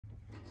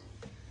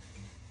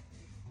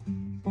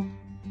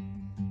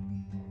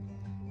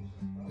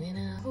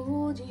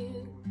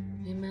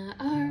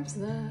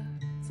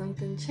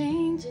something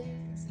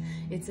changes.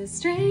 It's the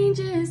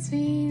strangest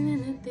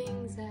feeling. The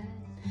things that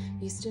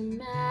used to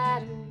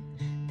matter,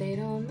 they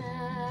don't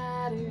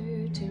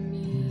matter to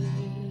me.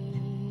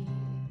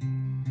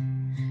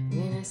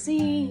 When I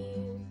see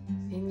you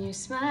and you're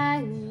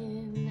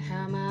smiling,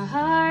 how my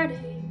heart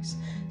aches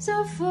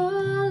so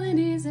full it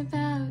is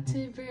about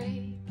to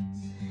break.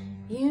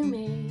 You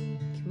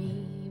make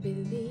me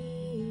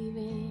believe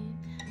in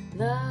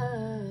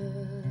love.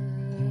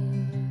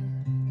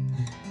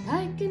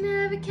 I can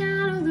never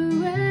count all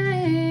the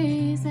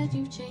ways that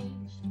you've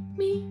changed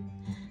me,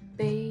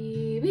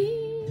 baby.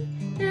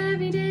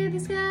 Every day the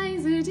sky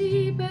is a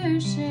deeper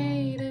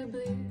shade of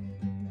blue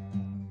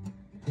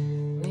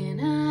when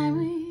I'm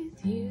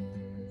with you.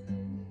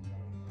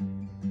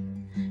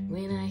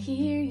 When I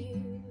hear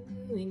you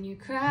and you're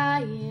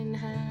crying,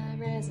 I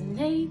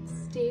resonate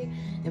still,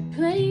 a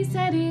place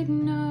I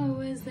didn't know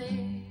was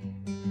there.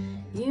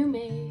 You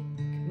make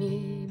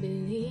me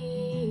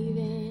believe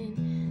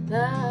in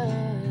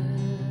love.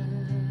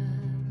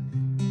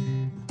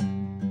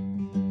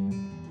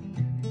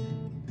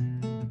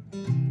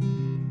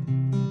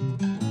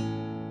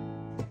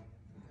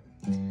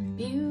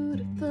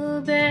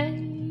 Beautiful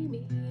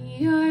baby,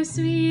 you're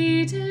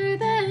sweeter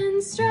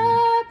than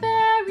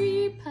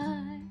strawberry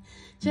pie.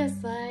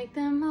 Just like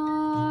the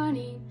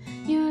morning,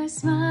 your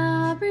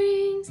smile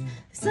brings the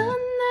sun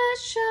that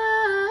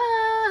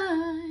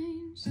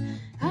shines.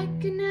 I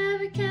can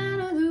never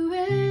count all the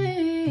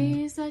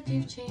ways that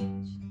you've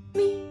changed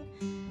me,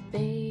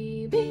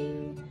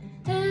 baby.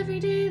 Every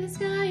day the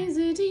sky is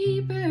a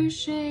deeper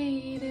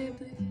shade of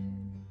blue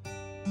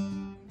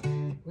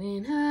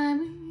when I'm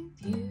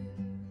with you.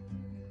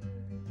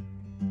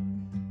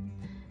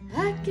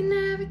 I can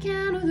never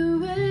count all the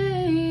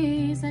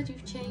ways that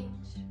you've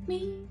changed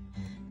me,